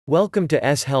Welcome to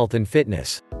Health and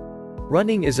Fitness.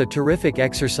 Running is a terrific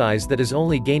exercise that is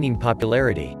only gaining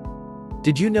popularity.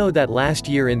 Did you know that last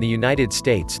year in the United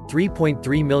States,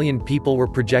 3.3 million people were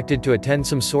projected to attend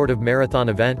some sort of marathon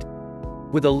event?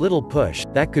 With a little push,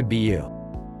 that could be you.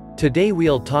 Today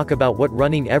we'll talk about what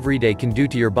running every day can do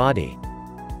to your body.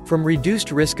 From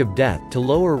reduced risk of death to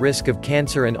lower risk of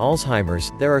cancer and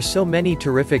Alzheimer's, there are so many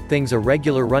terrific things a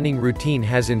regular running routine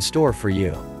has in store for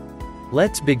you.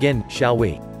 Let's begin, shall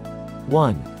we?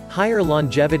 1. Higher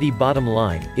longevity. Bottom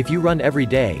line, if you run every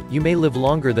day, you may live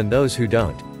longer than those who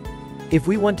don't. If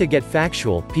we want to get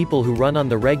factual, people who run on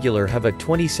the regular have a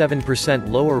 27%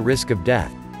 lower risk of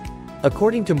death.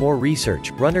 According to more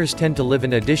research, runners tend to live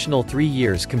an additional 3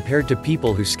 years compared to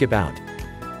people who skip out.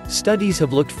 Studies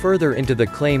have looked further into the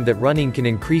claim that running can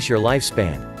increase your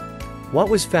lifespan. What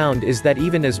was found is that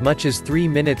even as much as 3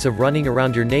 minutes of running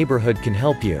around your neighborhood can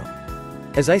help you.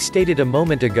 As I stated a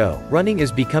moment ago, running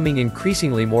is becoming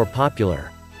increasingly more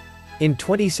popular. In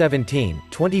 2017,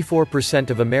 24%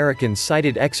 of Americans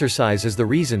cited exercise as the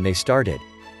reason they started.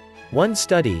 One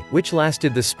study, which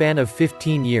lasted the span of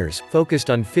 15 years, focused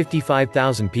on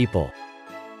 55,000 people.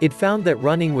 It found that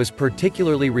running was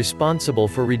particularly responsible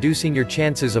for reducing your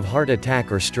chances of heart attack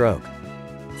or stroke.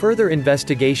 Further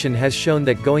investigation has shown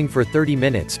that going for 30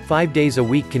 minutes, 5 days a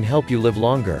week can help you live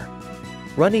longer.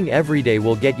 Running every day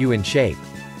will get you in shape.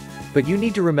 But you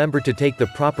need to remember to take the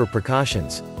proper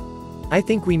precautions. I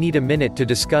think we need a minute to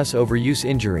discuss overuse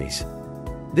injuries.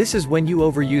 This is when you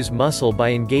overuse muscle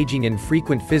by engaging in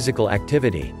frequent physical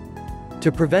activity.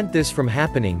 To prevent this from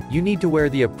happening, you need to wear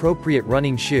the appropriate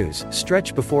running shoes,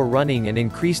 stretch before running and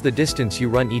increase the distance you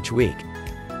run each week.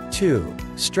 2.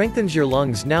 Strengthens your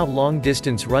lungs. Now,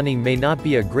 long-distance running may not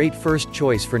be a great first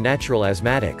choice for natural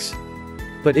asthmatics.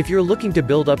 But if you're looking to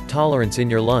build up tolerance in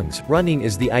your lungs, running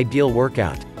is the ideal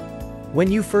workout. When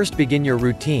you first begin your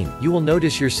routine, you will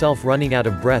notice yourself running out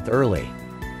of breath early.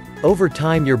 Over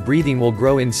time, your breathing will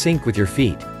grow in sync with your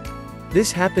feet.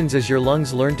 This happens as your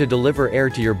lungs learn to deliver air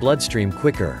to your bloodstream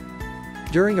quicker.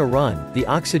 During a run, the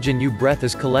oxygen you breathe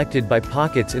is collected by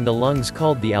pockets in the lungs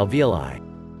called the alveoli.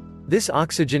 This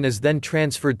oxygen is then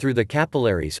transferred through the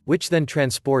capillaries, which then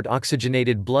transport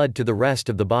oxygenated blood to the rest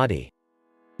of the body.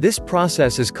 This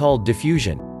process is called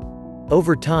diffusion.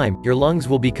 Over time, your lungs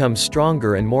will become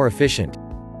stronger and more efficient.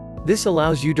 This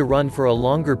allows you to run for a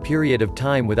longer period of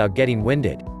time without getting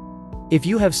winded. If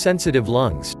you have sensitive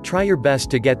lungs, try your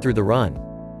best to get through the run.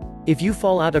 If you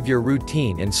fall out of your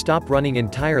routine and stop running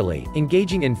entirely,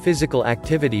 engaging in physical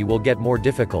activity will get more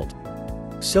difficult.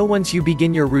 So once you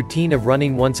begin your routine of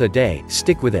running once a day,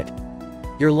 stick with it.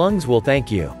 Your lungs will thank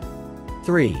you.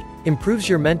 3. Improves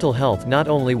your mental health. Not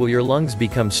only will your lungs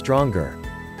become stronger,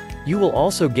 you will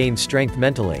also gain strength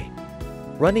mentally.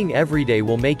 Running every day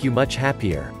will make you much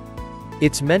happier.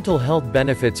 Its mental health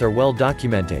benefits are well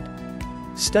documented.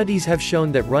 Studies have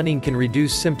shown that running can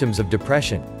reduce symptoms of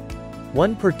depression.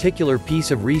 One particular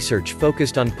piece of research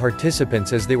focused on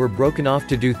participants as they were broken off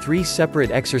to do 3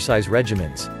 separate exercise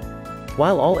regimens.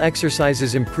 While all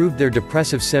exercises improved their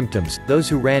depressive symptoms, those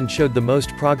who ran showed the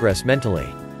most progress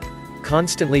mentally.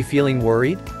 Constantly feeling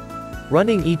worried?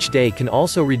 Running each day can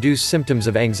also reduce symptoms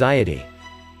of anxiety.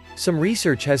 Some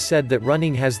research has said that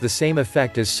running has the same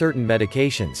effect as certain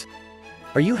medications.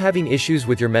 Are you having issues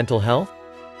with your mental health?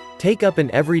 Take up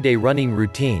an everyday running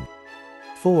routine.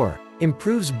 4.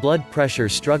 Improves blood pressure.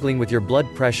 Struggling with your blood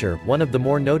pressure. One of the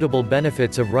more notable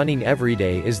benefits of running every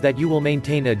day is that you will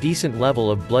maintain a decent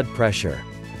level of blood pressure.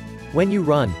 When you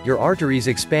run, your arteries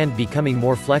expand, becoming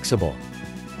more flexible.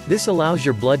 This allows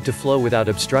your blood to flow without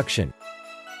obstruction.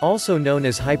 Also known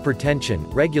as hypertension,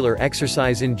 regular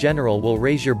exercise in general will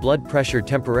raise your blood pressure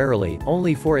temporarily,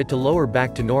 only for it to lower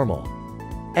back to normal.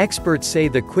 Experts say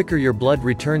the quicker your blood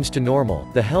returns to normal,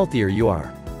 the healthier you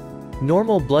are.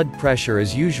 Normal blood pressure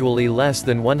is usually less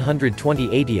than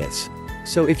 120/80ths.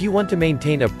 So if you want to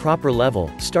maintain a proper level,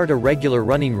 start a regular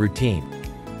running routine.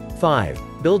 5.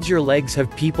 Builds your legs.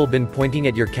 Have people been pointing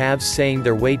at your calves saying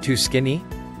they're way too skinny?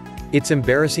 It's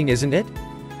embarrassing, isn't it?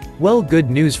 Well, good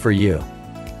news for you.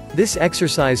 This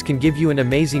exercise can give you an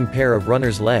amazing pair of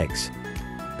runner's legs.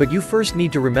 But you first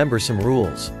need to remember some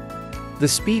rules. The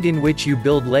speed in which you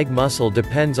build leg muscle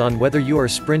depends on whether you are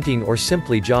sprinting or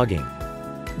simply jogging.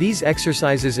 These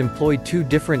exercises employ 2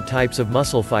 different types of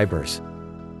muscle fibers: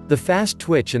 the fast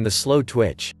twitch and the slow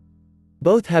twitch.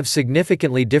 Both have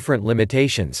significantly different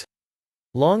limitations.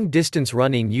 Long-distance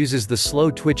running uses the slow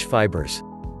twitch fibers.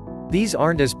 These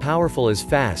aren't as powerful as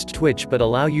fast twitch but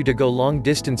allow you to go long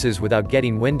distances without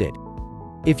getting winded.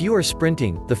 If you are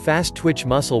sprinting, the fast twitch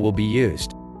muscle will be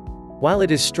used. While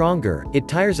it is stronger, it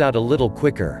tires out a little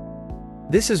quicker.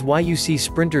 This is why you see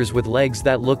sprinters with legs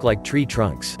that look like tree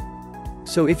trunks.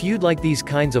 So if you'd like these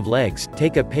kinds of legs,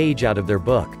 take a page out of their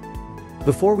book.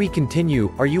 Before we continue,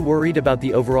 are you worried about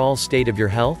the overall state of your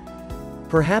health?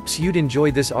 Perhaps you'd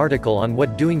enjoy this article on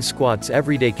what doing squats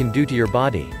every day can do to your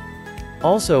body.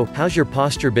 Also, how's your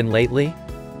posture been lately?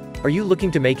 Are you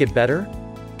looking to make it better?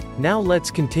 Now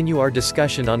let's continue our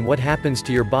discussion on what happens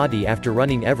to your body after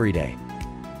running every day.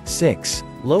 6.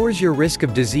 Lowers your risk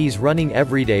of disease. Running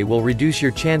every day will reduce your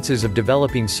chances of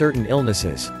developing certain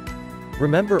illnesses.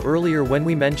 Remember earlier when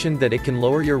we mentioned that it can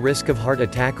lower your risk of heart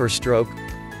attack or stroke?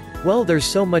 Well, there's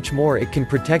so much more it can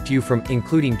protect you from,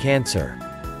 including cancer.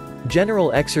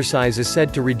 General exercise is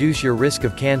said to reduce your risk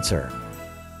of cancer.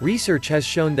 Research has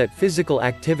shown that physical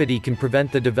activity can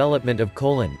prevent the development of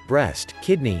colon, breast,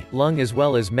 kidney, lung as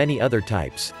well as many other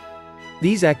types.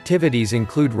 These activities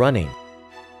include running.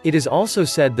 It is also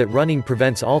said that running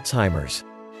prevents Alzheimer's.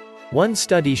 One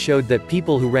study showed that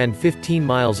people who ran 15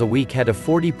 miles a week had a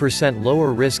 40%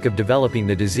 lower risk of developing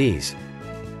the disease.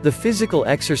 The physical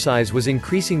exercise was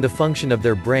increasing the function of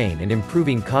their brain and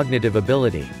improving cognitive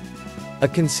ability. A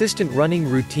consistent running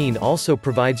routine also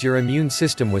provides your immune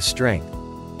system with strength.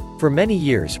 For many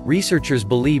years, researchers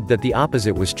believed that the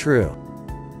opposite was true.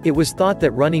 It was thought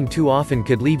that running too often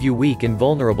could leave you weak and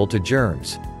vulnerable to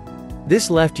germs.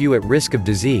 This left you at risk of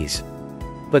disease.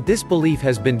 But this belief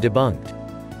has been debunked.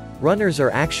 Runners are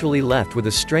actually left with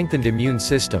a strengthened immune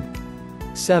system.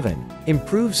 7.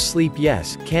 Improves sleep.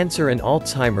 Yes, cancer and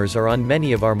Alzheimer's are on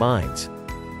many of our minds.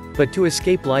 But to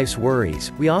escape life's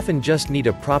worries, we often just need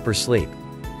a proper sleep.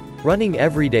 Running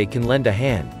every day can lend a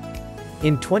hand.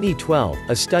 In 2012,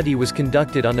 a study was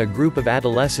conducted on a group of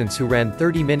adolescents who ran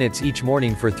 30 minutes each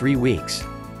morning for 3 weeks.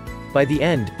 By the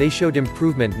end, they showed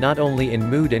improvement not only in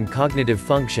mood and cognitive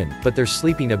function, but their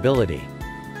sleeping ability.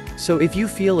 So if you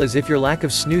feel as if your lack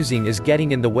of snoozing is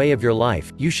getting in the way of your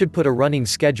life, you should put a running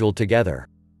schedule together.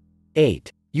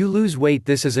 8. You lose weight.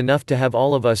 This is enough to have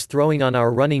all of us throwing on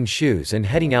our running shoes and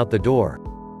heading out the door.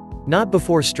 Not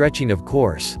before stretching, of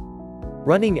course.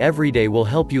 Running every day will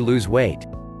help you lose weight.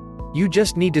 You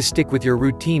just need to stick with your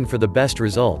routine for the best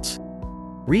results.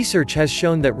 Research has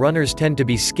shown that runners tend to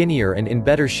be skinnier and in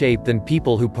better shape than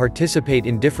people who participate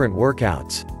in different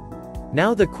workouts.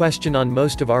 Now the question on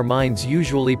most of our minds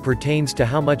usually pertains to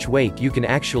how much weight you can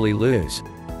actually lose.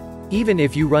 Even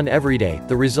if you run every day,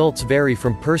 the results vary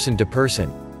from person to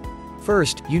person.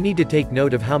 First, you need to take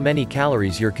note of how many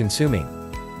calories you're consuming.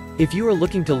 If you are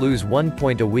looking to lose 1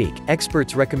 point a week,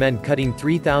 experts recommend cutting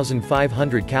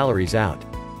 3,500 calories out.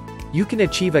 You can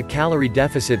achieve a calorie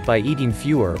deficit by eating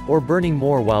fewer, or burning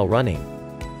more while running.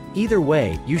 Either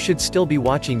way, you should still be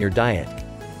watching your diet.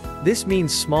 This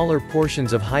means smaller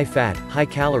portions of high-fat,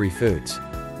 high-calorie foods.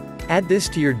 Add this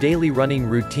to your daily running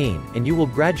routine, and you will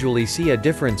gradually see a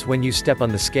difference when you step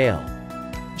on the scale.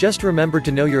 Just remember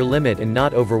to know your limit and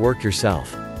not overwork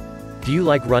yourself. Do you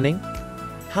like running?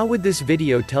 How would this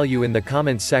video tell you in the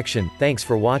comments section? Thanks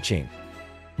for watching.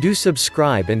 Do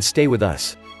subscribe and stay with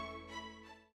us.